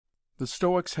The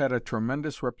Stoics had a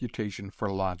tremendous reputation for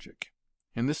logic.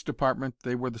 In this department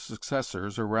they were the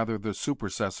successors, or rather the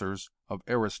supersessors, of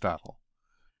Aristotle.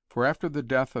 For after the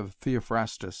death of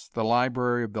Theophrastus, the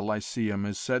library of the Lyceum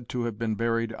is said to have been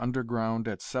buried underground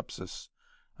at Sepsis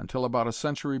until about a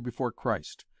century before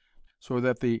Christ, so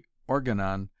that the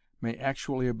Organon may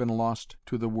actually have been lost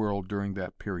to the world during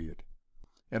that period.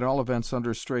 At all events,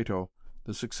 under Strato,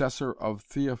 the successor of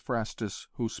Theophrastus,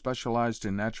 who specialized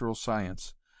in natural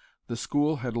science, the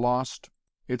school had lost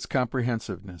its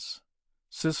comprehensiveness.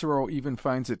 Cicero even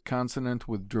finds it consonant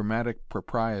with dramatic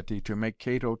propriety to make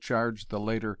Cato charge the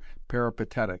later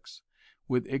Peripatetics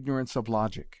with ignorance of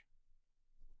logic.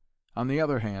 On the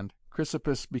other hand,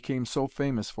 Chrysippus became so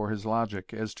famous for his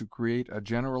logic as to create a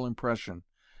general impression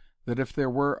that if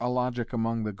there were a logic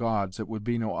among the gods, it would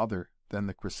be no other than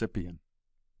the Chrysipian.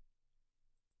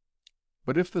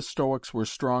 But if the Stoics were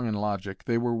strong in logic,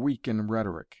 they were weak in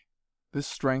rhetoric. This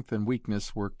strength and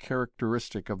weakness were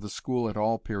characteristic of the school at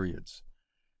all periods.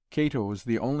 Cato is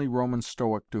the only Roman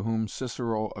Stoic to whom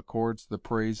Cicero accords the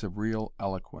praise of real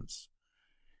eloquence.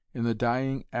 In the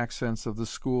dying accents of the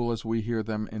school as we hear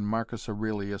them in Marcus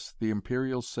Aurelius, the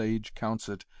imperial sage counts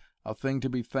it a thing to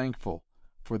be thankful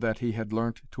for that he had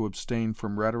learnt to abstain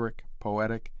from rhetoric,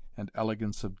 poetic, and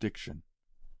elegance of diction.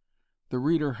 The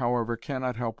reader, however,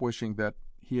 cannot help wishing that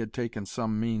he had taken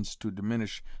some means to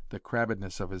diminish the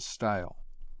crabbedness of his style.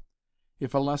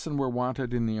 If a lesson were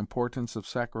wanted in the importance of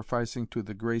sacrificing to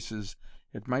the Graces,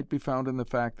 it might be found in the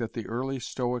fact that the early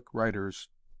Stoic writers,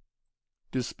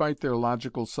 despite their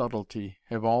logical subtlety,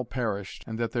 have all perished,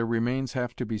 and that their remains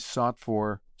have to be sought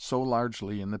for so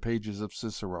largely in the pages of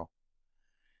Cicero.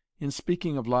 In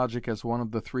speaking of logic as one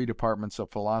of the three departments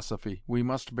of philosophy, we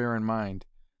must bear in mind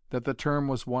that the term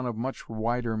was one of much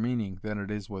wider meaning than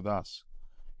it is with us.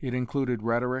 It included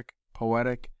rhetoric,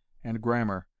 poetic, and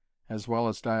grammar, as well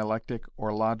as dialectic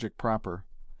or logic proper,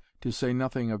 to say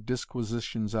nothing of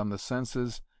disquisitions on the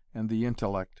senses and the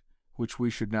intellect, which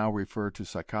we should now refer to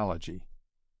psychology.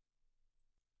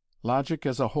 Logic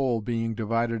as a whole being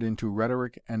divided into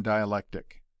rhetoric and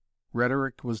dialectic.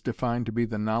 Rhetoric was defined to be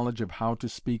the knowledge of how to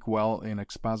speak well in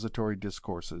expository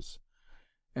discourses,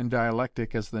 and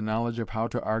dialectic as the knowledge of how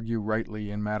to argue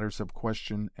rightly in matters of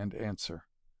question and answer.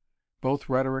 Both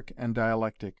rhetoric and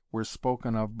dialectic were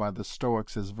spoken of by the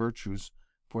Stoics as virtues,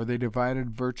 for they divided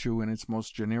virtue in its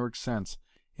most generic sense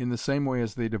in the same way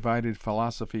as they divided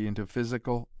philosophy into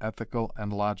physical, ethical,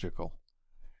 and logical.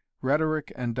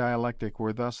 Rhetoric and dialectic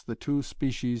were thus the two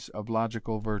species of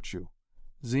logical virtue.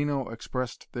 Zeno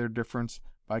expressed their difference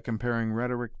by comparing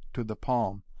rhetoric to the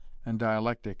palm and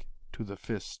dialectic to the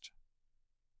fist.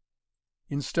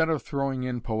 Instead of throwing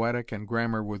in poetic and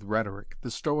grammar with rhetoric, the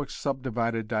Stoics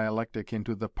subdivided dialectic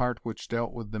into the part which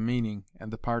dealt with the meaning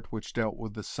and the part which dealt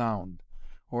with the sound,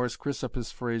 or as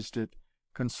Chrysippus phrased it,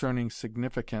 concerning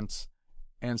significance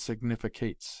and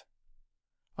significates.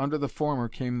 Under the former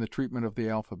came the treatment of the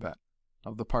alphabet,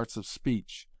 of the parts of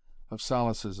speech, of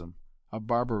solecism, of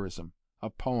barbarism,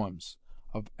 of poems,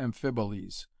 of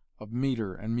amphiboles, of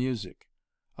metre and music,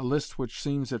 a list which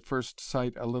seems at first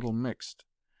sight a little mixed,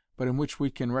 but in which we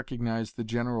can recognize the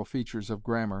general features of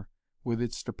grammar, with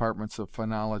its departments of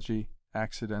phonology,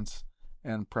 accidence,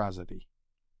 and prosody.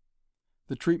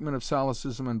 The treatment of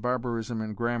solecism and barbarism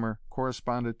in grammar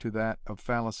corresponded to that of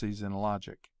fallacies in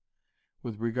logic.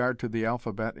 With regard to the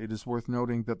alphabet, it is worth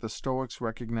noting that the Stoics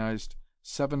recognized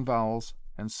 7 vowels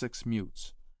and 6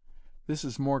 mutes. This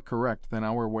is more correct than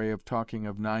our way of talking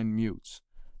of 9 mutes,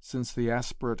 since the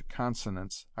aspirate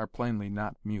consonants are plainly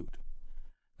not mute.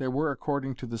 There were,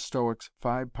 according to the Stoics,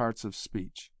 5 parts of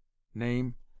speech: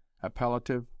 name,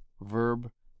 appellative, verb,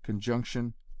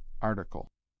 conjunction, article.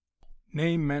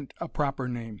 Name meant a proper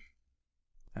name,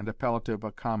 and appellative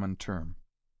a common term.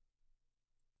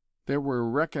 There were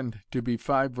reckoned to be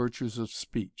 5 virtues of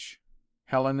speech: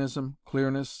 Hellenism,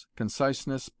 clearness,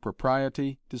 conciseness,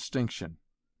 propriety, distinction.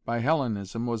 By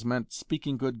Hellenism was meant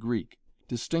speaking good Greek.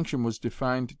 Distinction was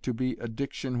defined to be a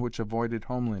diction which avoided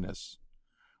homeliness.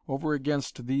 Over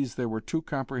against these there were 2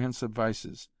 comprehensive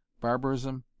vices,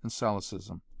 barbarism and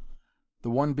solecism, the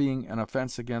one being an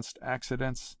offence against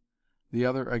accidence, the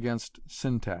other against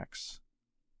syntax.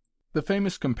 The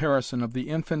famous comparison of the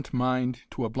infant mind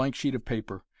to a blank sheet of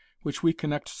paper, which we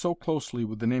connect so closely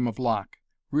with the name of Locke,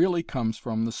 really comes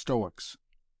from the Stoics.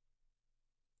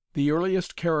 The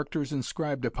earliest characters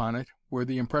inscribed upon it were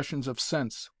the impressions of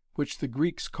sense, which the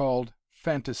Greeks called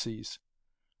phantasies.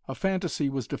 A phantasy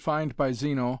was defined by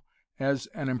Zeno as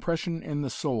an impression in the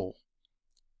soul.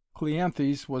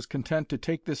 Cleanthes was content to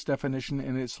take this definition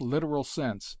in its literal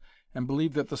sense, and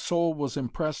believed that the soul was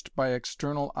impressed by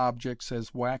external objects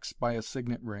as wax by a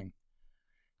signet ring.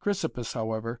 Chrysippus,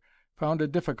 however, found a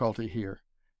difficulty here,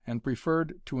 and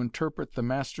preferred to interpret the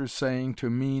master's saying to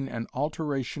mean an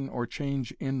alteration or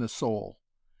change in the soul.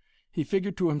 He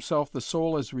figured to himself the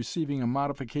soul as receiving a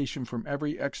modification from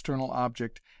every external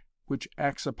object which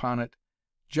acts upon it,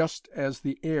 just as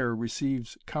the air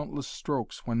receives countless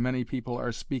strokes when many people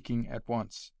are speaking at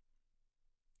once.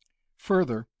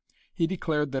 Further, he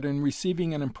declared that in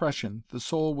receiving an impression the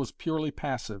soul was purely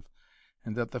passive,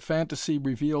 and that the phantasy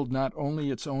revealed not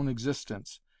only its own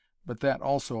existence, but that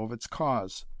also of its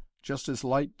cause, just as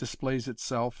light displays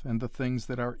itself and the things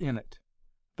that are in it.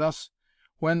 Thus,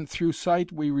 when through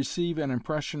sight we receive an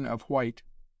impression of white,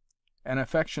 an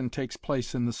affection takes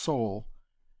place in the soul,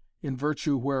 in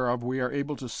virtue whereof we are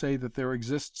able to say that there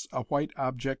exists a white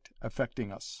object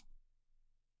affecting us.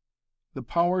 The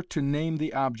power to name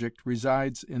the object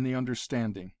resides in the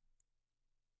understanding.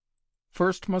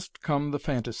 First must come the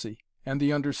phantasy, and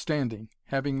the understanding,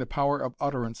 having the power of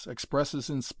utterance, expresses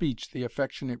in speech the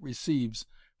affection it receives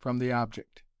from the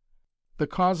object. The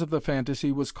cause of the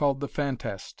phantasy was called the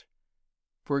phantast,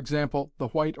 for example, the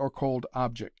white or cold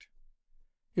object.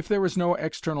 If there is no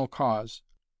external cause,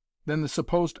 then the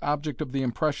supposed object of the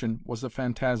impression was a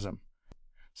phantasm,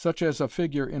 such as a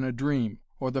figure in a dream,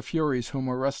 or the Furies whom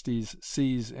Orestes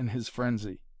sees in his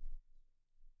frenzy.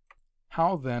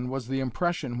 How, then, was the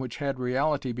impression which had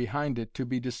reality behind it to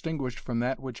be distinguished from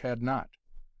that which had not?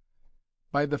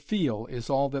 By the feel is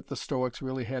all that the Stoics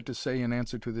really had to say in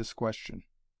answer to this question.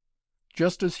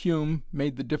 Just as Hume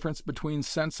made the difference between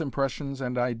sense impressions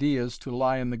and ideas to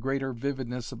lie in the greater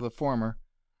vividness of the former,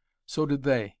 so did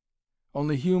they,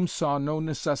 only Hume saw no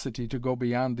necessity to go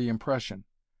beyond the impression,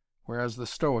 whereas the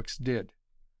Stoics did.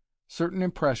 Certain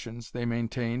impressions, they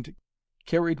maintained,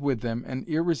 carried with them an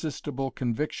irresistible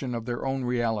conviction of their own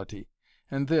reality,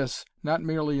 and this, not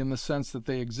merely in the sense that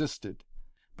they existed,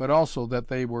 but also that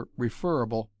they were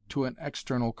referable to an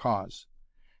external cause.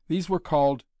 These were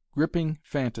called gripping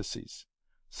phantasies.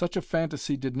 Such a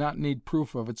phantasy did not need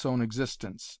proof of its own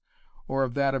existence, or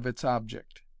of that of its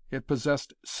object. It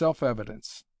possessed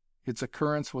self-evidence. Its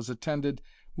occurrence was attended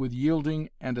with yielding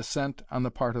and assent on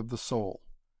the part of the soul.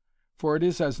 For it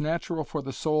is as natural for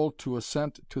the soul to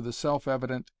assent to the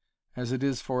self-evident as it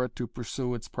is for it to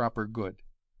pursue its proper good.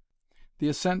 The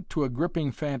assent to a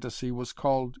gripping phantasy was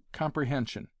called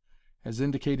comprehension, as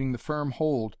indicating the firm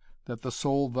hold that the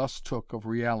soul thus took of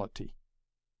reality.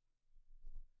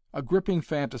 A gripping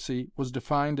phantasy was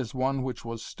defined as one which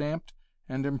was stamped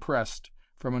and impressed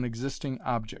from an existing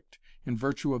object, in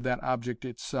virtue of that object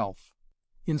itself,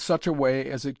 in such a way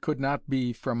as it could not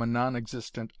be from a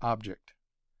non-existent object.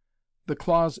 The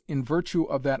clause "in virtue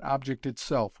of that object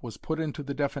itself" was put into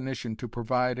the definition to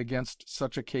provide against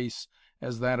such a case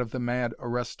as that of the mad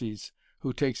Orestes,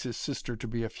 who takes his sister to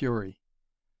be a Fury.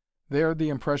 There the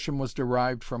impression was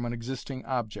derived from an existing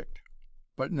object,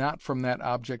 but not from that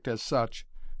object as such,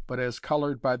 but as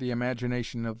coloured by the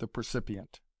imagination of the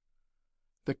percipient.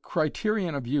 The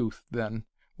criterion of youth, then,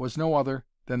 was no other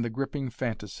than the gripping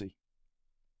phantasy.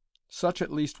 Such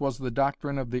at least was the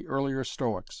doctrine of the earlier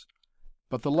Stoics,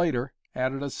 but the later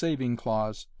added a saving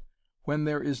clause, when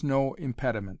there is no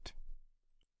impediment.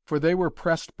 For they were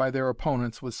pressed by their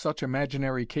opponents with such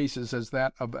imaginary cases as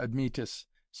that of Admetus,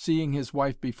 seeing his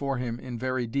wife before him in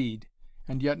very deed,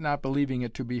 and yet not believing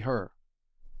it to be her.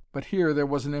 But here there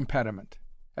was an impediment.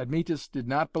 Admetus did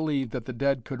not believe that the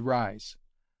dead could rise.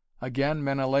 Again,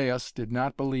 Menelaus did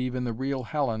not believe in the real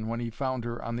Helen when he found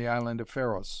her on the island of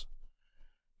Pharos.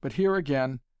 But here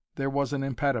again there was an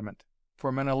impediment,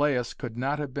 for Menelaus could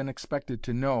not have been expected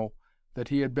to know that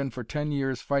he had been for 10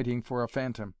 years fighting for a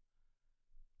phantom.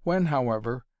 When,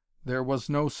 however, there was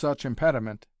no such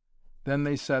impediment, then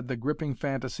they said the gripping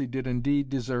phantasy did indeed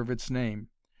deserve its name,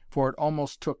 for it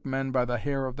almost took men by the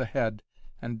hair of the head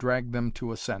and dragged them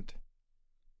to assent.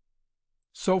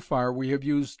 So far we have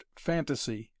used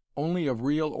phantasy only of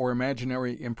real or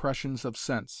imaginary impressions of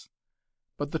sense.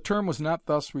 But the term was not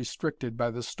thus restricted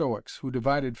by the Stoics, who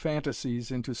divided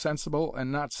phantasies into sensible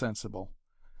and not sensible.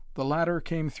 The latter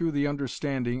came through the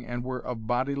understanding and were of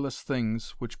bodiless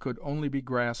things which could only be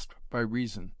grasped by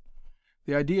reason.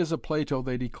 The ideas of Plato,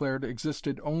 they declared,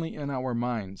 existed only in our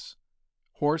minds.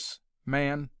 Horse,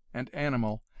 man, and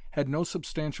animal had no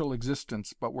substantial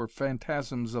existence, but were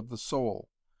phantasms of the soul.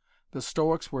 The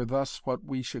Stoics were thus what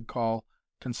we should call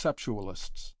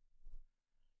conceptualists.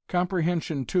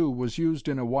 Comprehension, too, was used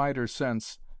in a wider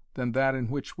sense than that in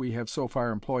which we have so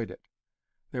far employed it.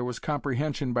 There was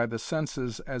comprehension by the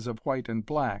senses as of white and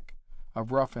black,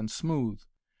 of rough and smooth,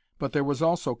 but there was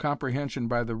also comprehension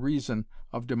by the reason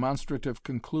of demonstrative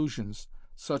conclusions,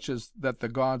 such as that the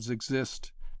gods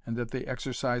exist and that they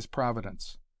exercise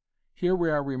providence. Here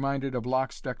we are reminded of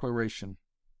Locke's declaration: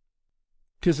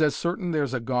 "'Tis as certain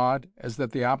there's a God as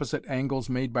that the opposite angles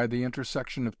made by the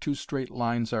intersection of two straight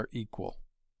lines are equal."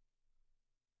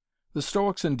 The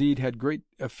Stoics indeed had great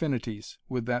affinities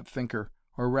with that thinker,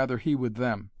 or rather he with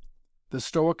them. The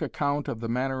Stoic account of the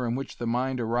manner in which the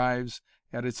mind arrives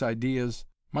at its ideas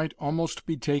might almost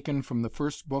be taken from the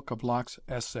first book of Locke's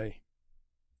essay.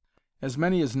 As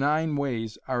many as 9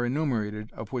 ways are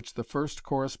enumerated, of which the first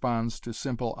corresponds to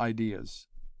simple ideas.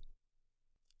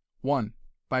 1.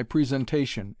 By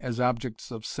presentation, as objects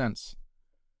of sense.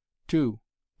 2.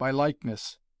 By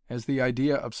likeness, as the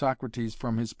idea of Socrates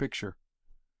from his picture.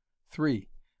 3.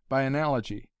 By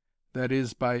analogy, that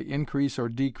is, by increase or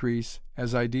decrease,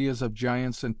 as ideas of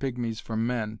giants and pygmies from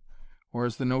men, or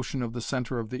as the notion of the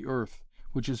centre of the earth,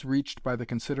 which is reached by the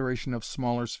consideration of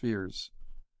smaller spheres.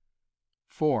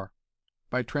 4.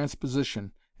 By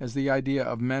transposition, as the idea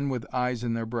of men with eyes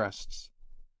in their breasts.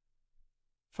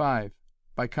 5.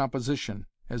 By composition,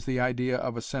 as the idea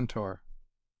of a centaur.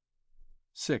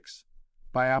 6.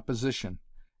 By opposition,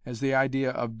 as the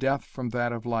idea of death from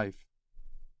that of life.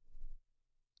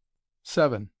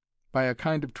 7. By a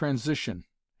kind of transition,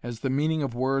 as the meaning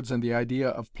of words and the idea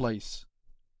of place.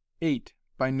 8.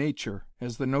 By nature,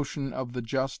 as the notion of the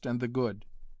just and the good.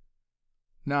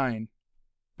 9.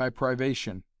 By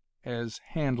privation, as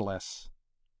handless.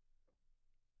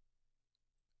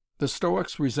 The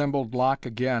Stoics resembled Locke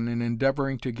again in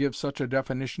endeavouring to give such a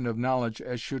definition of knowledge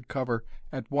as should cover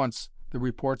at once the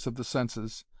reports of the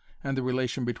senses and the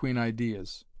relation between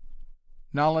ideas.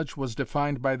 Knowledge was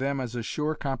defined by them as a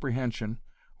sure comprehension,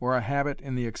 or a habit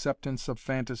in the acceptance of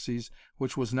fantasies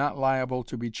which was not liable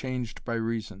to be changed by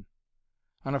reason.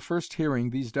 On a first hearing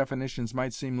these definitions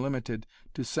might seem limited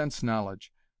to sense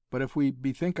knowledge, but if we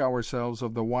bethink ourselves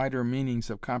of the wider meanings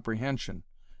of comprehension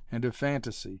and of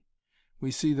phantasy,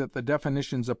 we see that the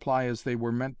definitions apply as they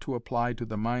were meant to apply to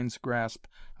the mind's grasp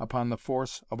upon the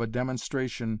force of a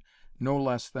demonstration no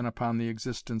less than upon the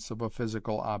existence of a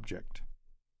physical object.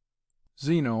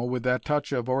 Zeno, with that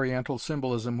touch of oriental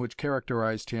symbolism which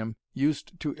characterized him,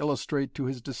 used to illustrate to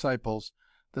his disciples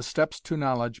the steps to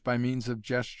knowledge by means of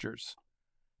gestures.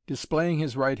 Displaying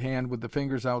his right hand with the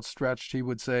fingers outstretched, he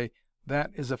would say,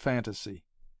 "That is a phantasy."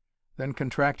 Then,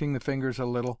 contracting the fingers a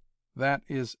little, "That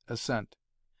is assent."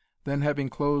 Then, having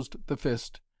closed the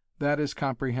fist, "That is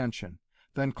comprehension."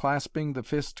 Then, clasping the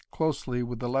fist closely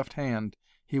with the left hand,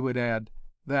 he would add,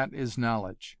 "That is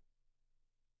knowledge."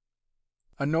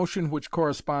 A notion which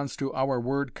corresponds to our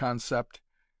word concept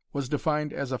was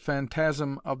defined as a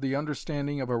phantasm of the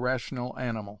understanding of a rational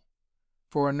animal.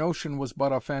 For a notion was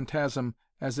but a phantasm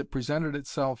as it presented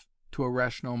itself to a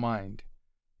rational mind.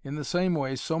 In the same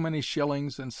way, so many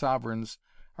shillings and sovereigns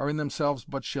are in themselves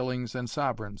but shillings and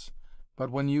sovereigns, but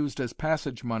when used as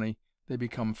passage money they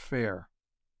become fair.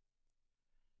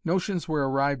 Notions were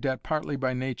arrived at partly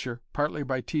by nature, partly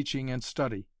by teaching and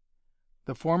study.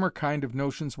 The former kind of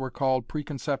notions were called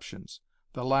preconceptions,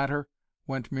 the latter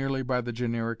went merely by the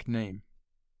generic name.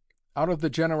 Out of the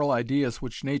general ideas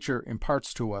which nature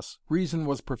imparts to us, reason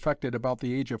was perfected about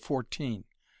the age of 14,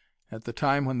 at the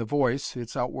time when the voice,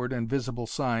 its outward and visible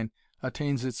sign,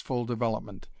 attains its full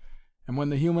development, and when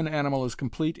the human animal is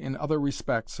complete in other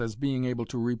respects, as being able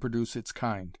to reproduce its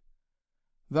kind.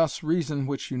 Thus reason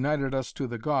which united us to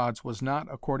the gods was not,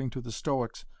 according to the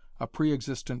Stoics, a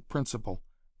pre-existent principle,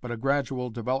 but a gradual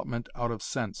development out of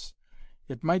sense.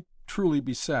 It might truly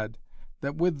be said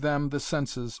that with them the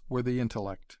senses were the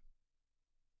intellect.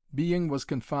 Being was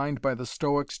confined by the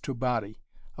Stoics to body,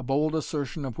 a bold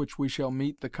assertion of which we shall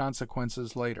meet the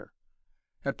consequences later.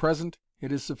 At present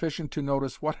it is sufficient to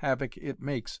notice what havoc it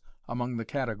makes among the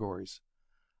categories.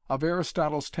 Of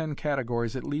Aristotle's 10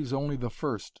 categories it leaves only the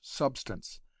first,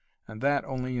 substance, and that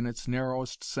only in its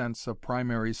narrowest sense of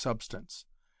primary substance.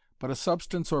 But a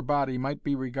substance or body might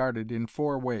be regarded in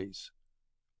 4 ways.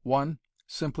 1.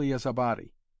 Simply as a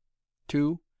body.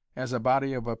 2. As a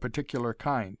body of a particular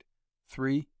kind.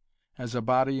 3. As a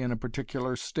body in a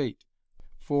particular state.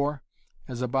 4.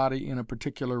 As a body in a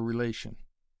particular relation.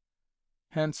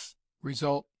 Hence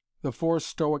result the 4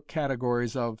 Stoic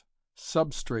categories of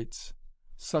substrates,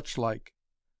 suchlike,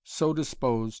 so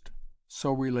disposed,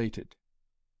 so related.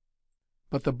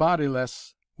 But the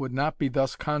bodiless would not be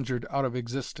thus conjured out of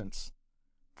existence.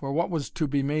 For what was to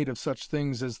be made of such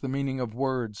things as the meaning of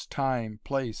words, time,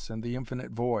 place, and the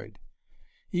infinite void?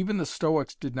 Even the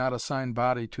Stoics did not assign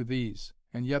body to these,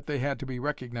 and yet they had to be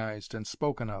recognized and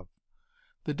spoken of.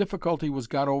 The difficulty was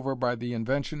got over by the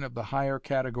invention of the higher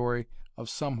category of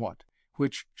somewhat,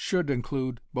 which should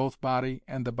include both body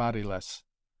and the bodiless.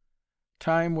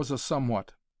 Time was a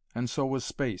somewhat, and so was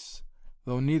space.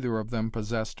 though neither of them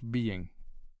possessed being.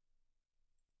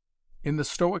 In the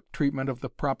Stoic treatment of the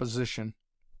proposition,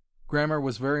 grammar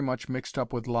was very much mixed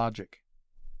up with logic.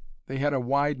 They had a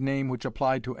wide name which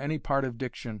applied to any part of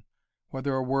diction,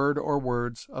 whether a word or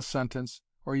words, a sentence,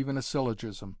 or even a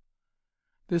syllogism.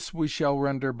 This we shall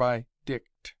render by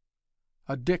dict.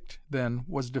 A dict, then,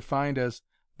 was defined as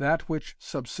that which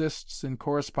subsists in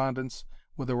correspondence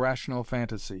with a rational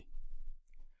phantasy.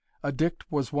 A dict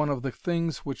was one of the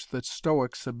things which the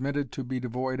Stoics submitted to be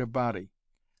devoid of body.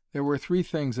 There were three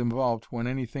things involved when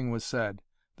anything was said: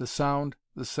 the sound,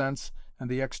 the sense, and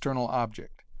the external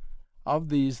object. Of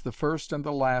these the first and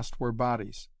the last were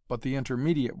bodies, but the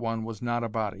intermediate one was not a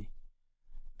body.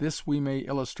 This we may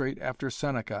illustrate after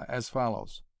Seneca as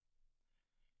follows.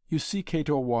 You see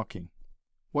Cato walking.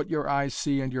 What your eyes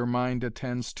see and your mind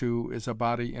attends to is a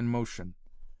body in motion.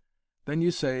 Then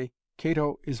you say,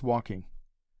 Cato is walking.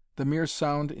 The mere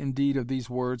sound indeed of these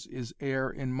words is air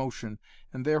in motion,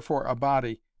 and therefore a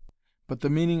body, but the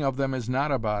meaning of them is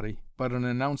not a body, but an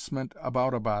announcement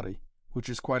about a body, which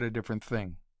is quite a different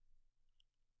thing.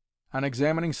 On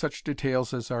examining such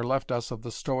details as are left us of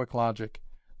the Stoic logic,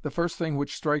 the first thing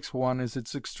which strikes one is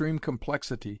its extreme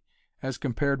complexity as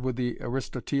compared with the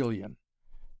Aristotelian.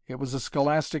 It was a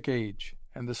scholastic age,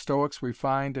 and the Stoics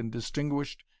refined and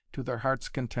distinguished to their heart's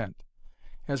content.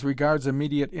 As regards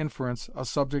immediate inference, a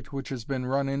subject which has been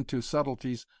run into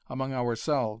subtleties among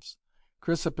ourselves,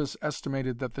 Chrysippus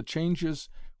estimated that the changes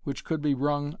which could be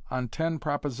rung on 10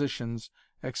 propositions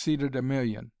exceeded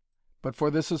 1,000,000, but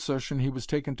for this assertion he was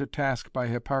taken to task by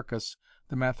Hipparchus,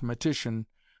 the mathematician,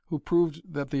 who proved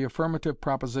that the affirmative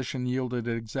proposition yielded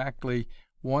exactly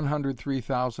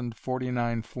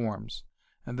 103,049 forms,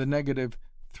 and the negative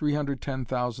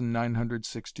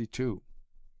 310,962.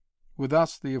 With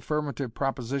us the affirmative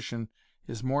proposition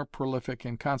is more prolific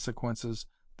in consequences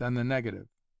than the negative.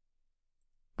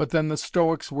 But then the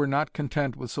Stoics were not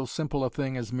content with so simple a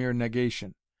thing as mere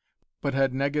negation, but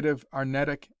had negative,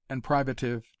 arnetic, and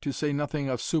privative, to say nothing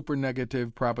of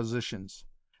supernegative propositions.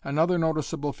 Another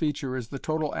noticeable feature is the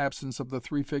total absence of the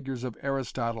three figures of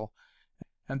Aristotle,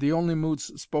 and the only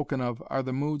moods spoken of are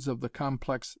the moods of the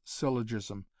complex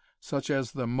syllogism, such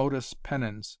as the modus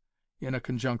penens in a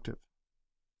conjunctive.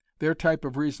 Their type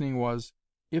of reasoning was,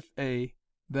 if A,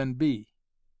 then B,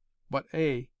 but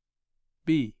A,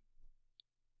 B.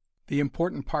 The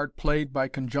important part played by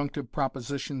conjunctive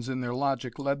propositions in their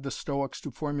logic led the Stoics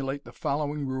to formulate the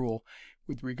following rule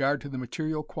with regard to the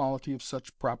material quality of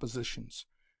such propositions.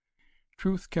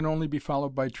 Truth can only be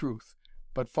followed by truth,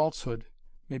 but falsehood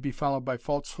may be followed by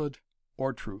falsehood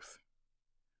or truth.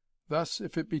 Thus,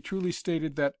 if it be truly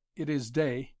stated that it is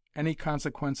day, any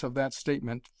consequence of that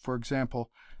statement, for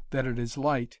example, that it is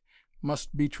light,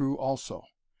 must be true also.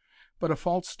 But a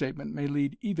false statement may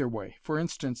lead either way. For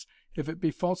instance, if it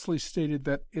be falsely stated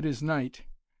that it is night,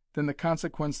 then the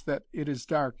consequence that it is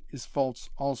dark is false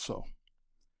also.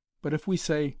 But if we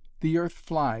say, the earth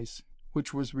flies,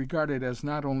 which was regarded as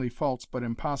not only false but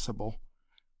impossible,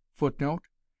 footnote,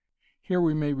 here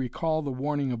we may recall the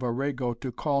warning of Arago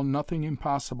to call nothing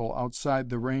impossible outside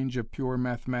the range of pure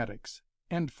mathematics,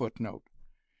 end footnote.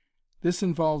 This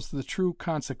involves the true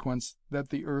consequence that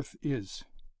the earth is.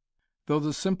 Though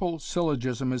the simple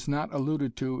syllogism is not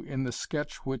alluded to in the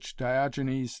sketch which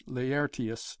Diogenes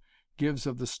Laertius gives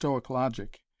of the Stoic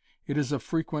logic, it is of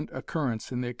frequent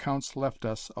occurrence in the accounts left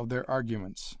us of their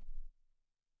arguments.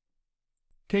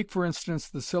 Take, for instance,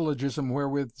 the syllogism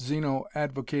wherewith Zeno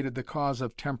advocated the cause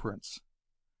of temperance.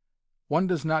 One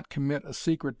does not commit a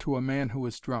secret to a man who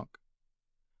is drunk.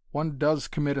 One does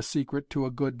commit a secret to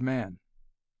a good man.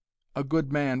 A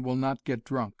good man will not get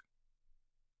drunk.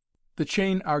 The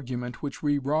chain argument, which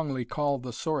we wrongly call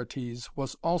the Sorites,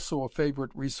 was also a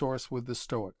favourite resource with the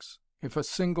Stoics. If a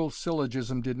single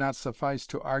syllogism did not suffice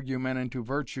to argue men into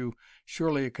virtue,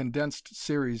 surely a condensed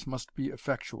series must be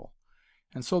effectual.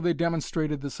 And so they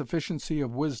demonstrated the sufficiency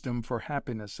of wisdom for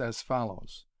happiness as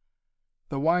follows.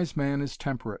 The wise man is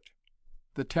temperate.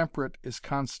 The temperate is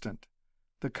constant.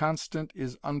 The constant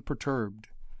is unperturbed.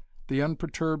 The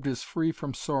unperturbed is free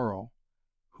from sorrow.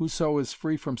 Whoso is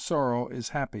free from sorrow is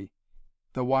happy.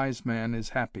 The wise man is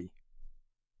happy.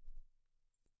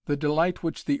 The delight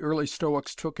which the early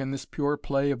Stoics took in this pure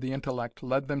play of the intellect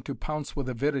led them to pounce with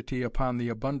avidity upon the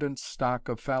abundant stock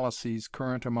of fallacies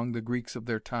current among the Greeks of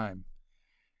their time.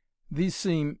 These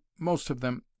seem, most of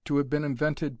them, to have been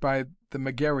invented by the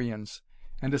Megarians,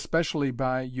 and especially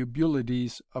by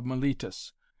Eubulides of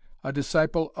Miletus, a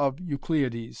disciple of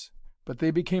Eucleides, but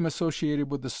they became associated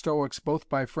with the Stoics both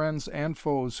by friends and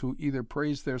foes who either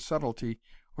praised their subtlety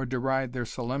or deride their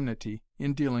solemnity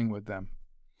in dealing with them.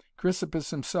 Chrysippus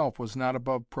himself was not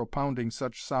above propounding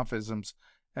such sophisms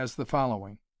as the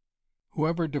following: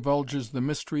 whoever divulges the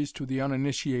mysteries to the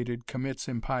uninitiated commits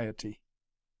impiety.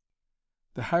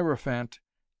 The Hierophant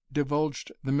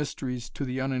divulged the mysteries to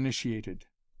the uninitiated.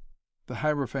 The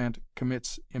Hierophant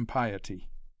commits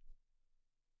impiety.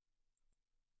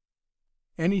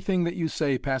 Anything that you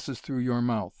say passes through your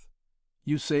mouth.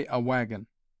 You say a wagon.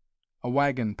 A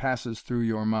wagon passes through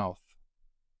your mouth.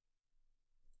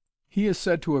 He is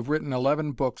said to have written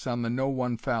 11 books on the no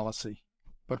one fallacy,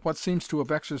 but what seems to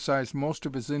have exercised most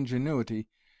of his ingenuity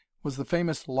was the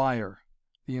famous liar,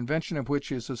 the invention of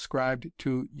which is ascribed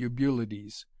to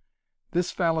Eubulides.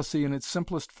 This fallacy in its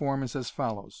simplest form is as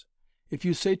follows: if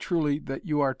you say truly that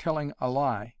you are telling a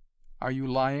lie, are you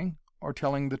lying or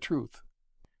telling the truth?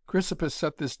 Chrysippus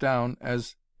set this down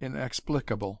as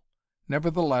inexplicable.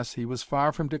 Nevertheless, he was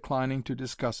far from declining to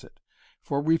discuss it,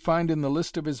 for we find in the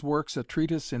list of his works a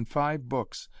treatise in 5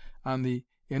 books on the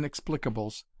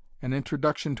inexplicables, an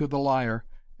introduction to the liar,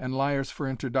 and liars for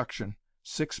introduction,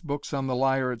 6 books on the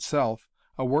liar itself,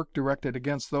 a work directed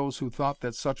against those who thought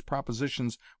that such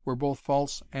propositions were both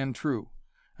false and true,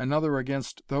 another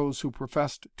against those who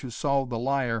professed to solve the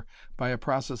liar by a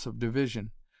process of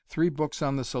division, 3 books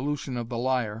on the solution of the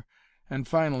liar, and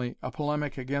finally a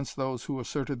polemic against those who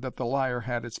asserted that the liar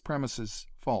had its premises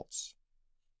false.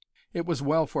 It was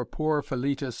well for poor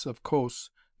Philetus of Cos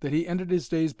that he ended his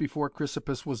days before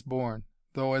Chrysippus was born,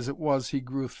 though as it was he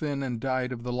grew thin and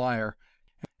died of the liar,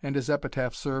 and his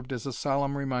epitaph served as a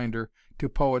solemn reminder to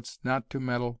poets not to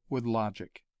meddle with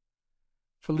logic.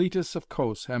 Philetus of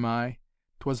Cos am I,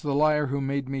 'twas the liar who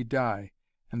made me die,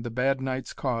 and the bad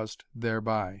nights caused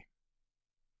thereby.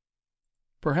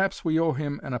 Perhaps we owe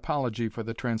him an apology for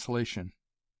the translation.